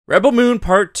Rebel Moon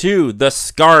Part 2, The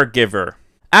Scargiver.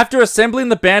 After assembling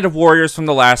the band of warriors from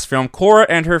the last film, Kora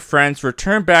and her friends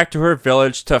return back to her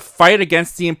village to fight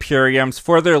against the Imperiums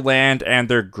for their land and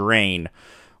their grain.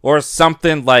 Or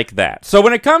something like that. So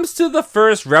when it comes to the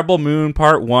first Rebel Moon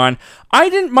Part 1, I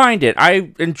didn't mind it.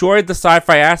 I enjoyed the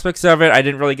sci-fi aspects of it. I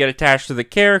didn't really get attached to the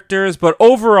characters, but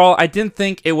overall, I didn't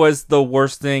think it was the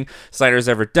worst thing Snyder's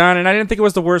ever done, and I didn't think it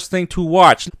was the worst thing to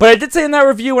watch. But I did say in that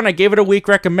review, when I gave it a week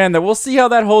recommend, that we'll see how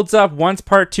that holds up once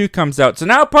Part 2 comes out. So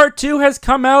now Part 2 has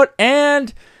come out,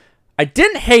 and I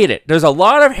didn't hate it. There's a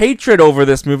lot of hatred over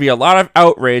this movie, a lot of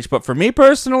outrage, but for me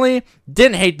personally,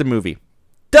 didn't hate the movie.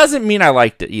 Doesn't mean I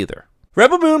liked it either.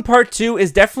 Rebel Moon Part 2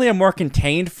 is definitely a more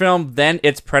contained film than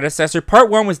its predecessor. Part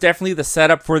 1 was definitely the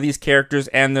setup for these characters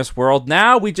and this world.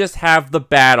 Now we just have the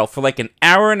battle. For like an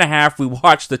hour and a half, we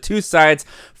watch the two sides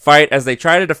fight as they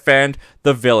try to defend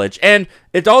the village. And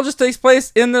it all just takes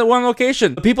place in the one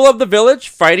location. The people of the village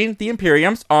fighting the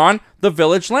Imperiums on the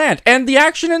village land. And the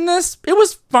action in this, it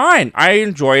was fine. I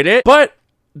enjoyed it. But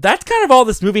that's kind of all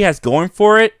this movie has going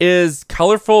for it, is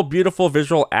colorful, beautiful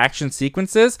visual action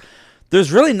sequences.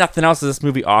 There's really nothing else that this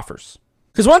movie offers.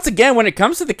 Because once again, when it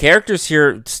comes to the characters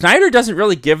here, Snyder doesn't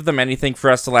really give them anything for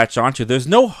us to latch onto. There's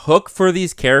no hook for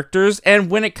these characters,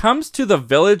 and when it comes to the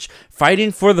village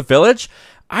fighting for the village,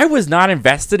 I was not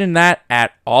invested in that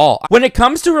at all. When it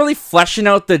comes to really fleshing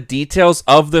out the details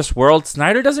of this world,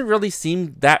 Snyder doesn't really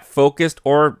seem that focused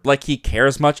or like he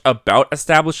cares much about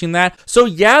establishing that. So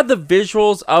yeah, the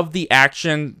visuals of the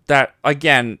action that,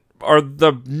 again, are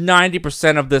the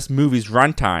 90% of this movie's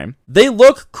runtime, they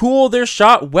look cool, they're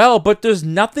shot well, but there's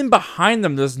nothing behind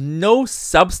them. There's no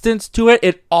substance to it.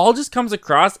 It all just comes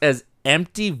across as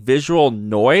empty visual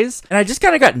noise, and I just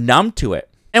kind of got numb to it.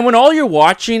 And when all you're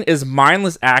watching is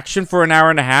mindless action for an hour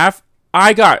and a half,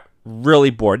 I got really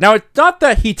bored. Now, it's not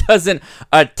that he doesn't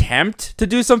attempt to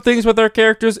do some things with our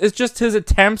characters, it's just his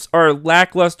attempts are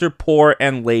lackluster, poor,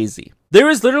 and lazy. There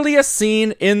is literally a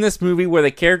scene in this movie where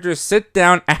the characters sit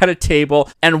down at a table,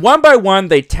 and one by one,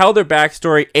 they tell their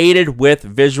backstory aided with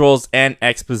visuals and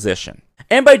exposition.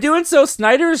 And by doing so,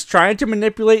 Snyder is trying to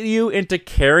manipulate you into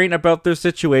caring about their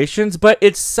situations, but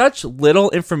it's such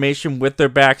little information with their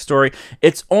backstory.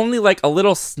 It's only like a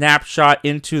little snapshot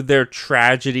into their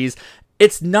tragedies.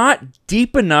 It's not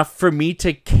deep enough for me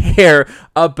to care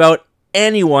about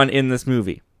anyone in this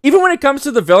movie. Even when it comes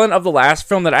to the villain of the last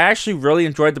film that I actually really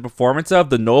enjoyed the performance of,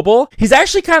 the Noble, he's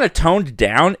actually kind of toned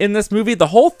down in this movie. The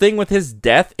whole thing with his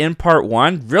death in Part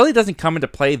 1 really doesn't come into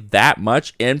play that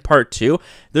much in Part 2.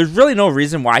 There's really no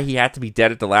reason why he had to be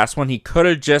dead at the last one. He could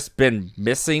have just been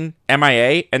missing,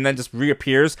 MIA, and then just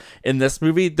reappears in this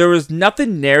movie. There was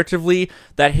nothing narratively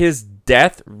that his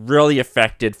death really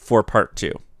affected for Part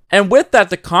 2. And with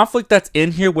that, the conflict that's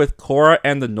in here with Kora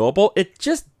and the Noble, it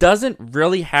just doesn't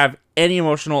really have any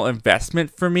emotional investment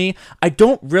for me. I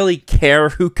don't really care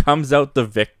who comes out the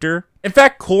victor. In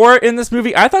fact, Kora in this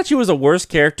movie, I thought she was a worse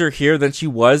character here than she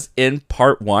was in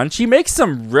Part 1. She makes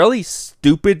some really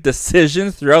stupid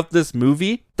decisions throughout this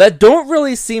movie that don't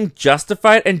really seem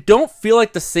justified and don't feel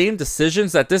like the same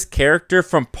decisions that this character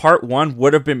from Part 1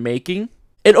 would have been making.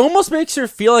 It almost makes her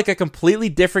feel like a completely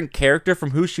different character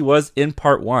from who she was in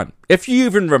Part 1. If you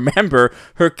even remember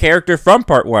her character from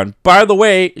Part 1. By the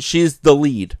way, she's the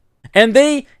lead. And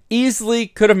they easily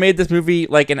could have made this movie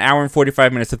like an hour and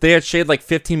 45 minutes if they had shaved like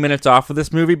 15 minutes off of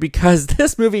this movie, because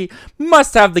this movie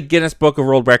must have the Guinness Book of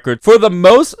World Records for the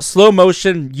most slow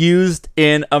motion used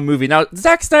in a movie. Now,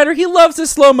 Zack Snyder, he loves his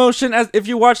slow motion. As if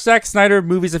you watch Zack Snyder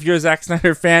movies, if you're a Zack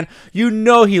Snyder fan, you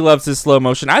know he loves his slow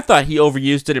motion. I thought he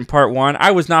overused it in Part 1.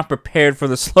 I was not prepared for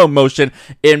the slow motion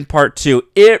in Part 2.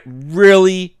 It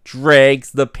really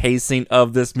drags the pacing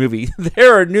of this movie.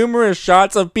 There are numerous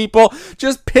shots of people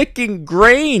just picking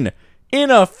grain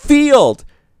in a field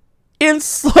in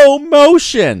slow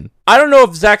motion. I don't know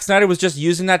if Zack Snyder was just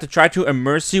using that to try to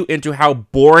immerse you into how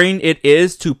boring it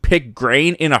is to pick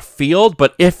grain in a field,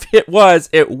 but if it was,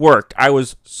 it worked. I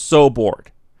was so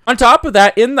bored. On top of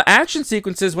that, in the action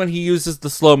sequences when he uses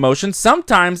the slow motion,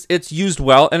 sometimes it's used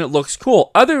well and it looks cool.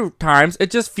 Other times,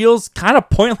 it just feels kind of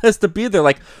pointless to be there.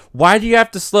 Like, why do you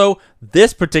have to slow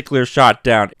this particular shot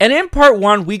down? And in Part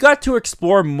 1, we got to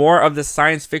explore more of the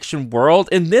science fiction world.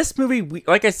 In this movie,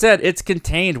 like I said, it's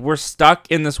contained. We're stuck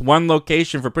in this one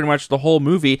location for pretty much the whole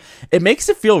movie. It makes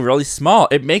it feel really small.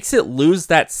 It makes it lose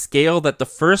that scale that the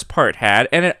first part had,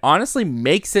 and it honestly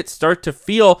makes it start to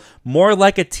feel more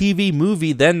like a TV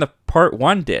movie than the Part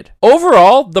 1 did.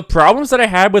 Overall, the problems that I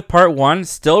had with Part 1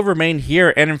 still remain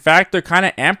here, and in fact, they're kind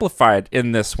of amplified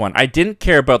in this one. I didn't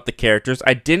care about the characters,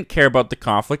 I didn't care about the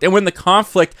conflict, and when the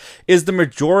conflict is the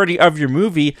majority of your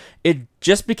movie, it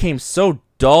just became so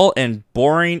dull and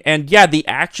boring. And yeah, the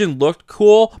action looked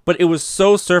cool, but it was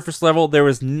so surface level. There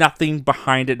was nothing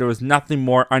behind it. There was nothing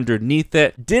more underneath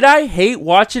it. Did I hate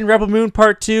watching Rebel Moon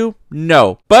Part 2?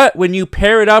 No. But when you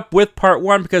pair it up with Part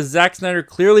 1, because Zack Snyder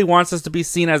clearly wants us to be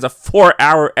seen as a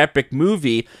 4-hour epic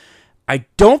movie, I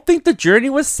don't think the journey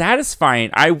was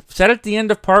satisfying. I said at the end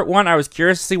of Part 1, I was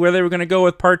curious to see where they were going to go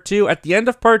with Part 2. At the end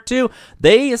of Part 2,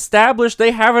 they established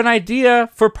they have an idea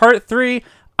for Part 3.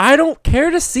 I don't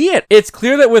care to see it. It's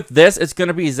clear that with this, it's going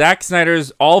to be Zack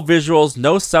Snyder's all visuals,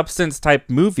 no substance type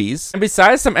movies. And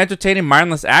besides some entertaining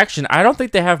mindless action, I don't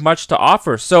think they have much to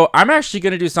offer. So I'm actually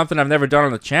going to do something I've never done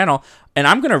on the channel. And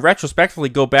I'm going to retrospectively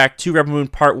go back to Rebel Moon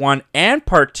Part 1 and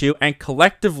Part 2 and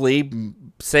collectively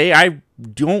say I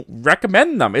don't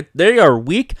recommend them. They are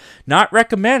weak, not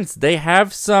recommends. They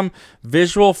have some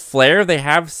visual flair. They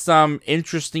have some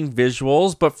interesting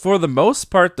visuals. But for the most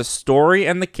part, the story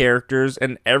and the characters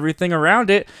and everything around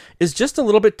it is just a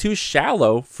little bit too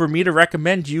shallow for me to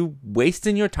recommend you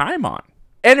wasting your time on.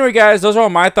 Anyway, guys, those are all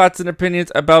my thoughts and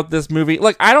opinions about this movie.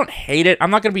 Look, I don't hate it.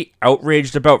 I'm not going to be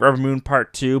outraged about Rebel Moon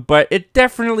Part 2, but it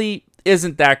definitely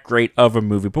isn't that great of a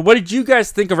movie. But what did you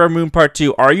guys think of Rebel Moon Part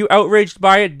 2? Are you outraged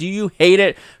by it? Do you hate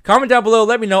it? Comment down below.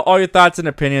 Let me know all your thoughts and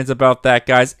opinions about that,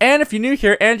 guys. And if you're new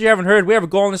here and you haven't heard, we have a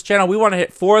goal on this channel. We want to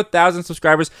hit 4,000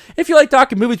 subscribers. If you like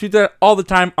talking movies, we do that all the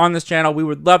time on this channel. We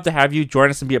would love to have you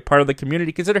join us and be a part of the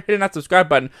community. Consider hitting that subscribe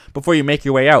button before you make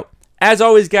your way out. As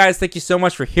always, guys, thank you so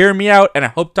much for hearing me out, and I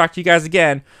hope to talk to you guys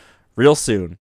again real soon.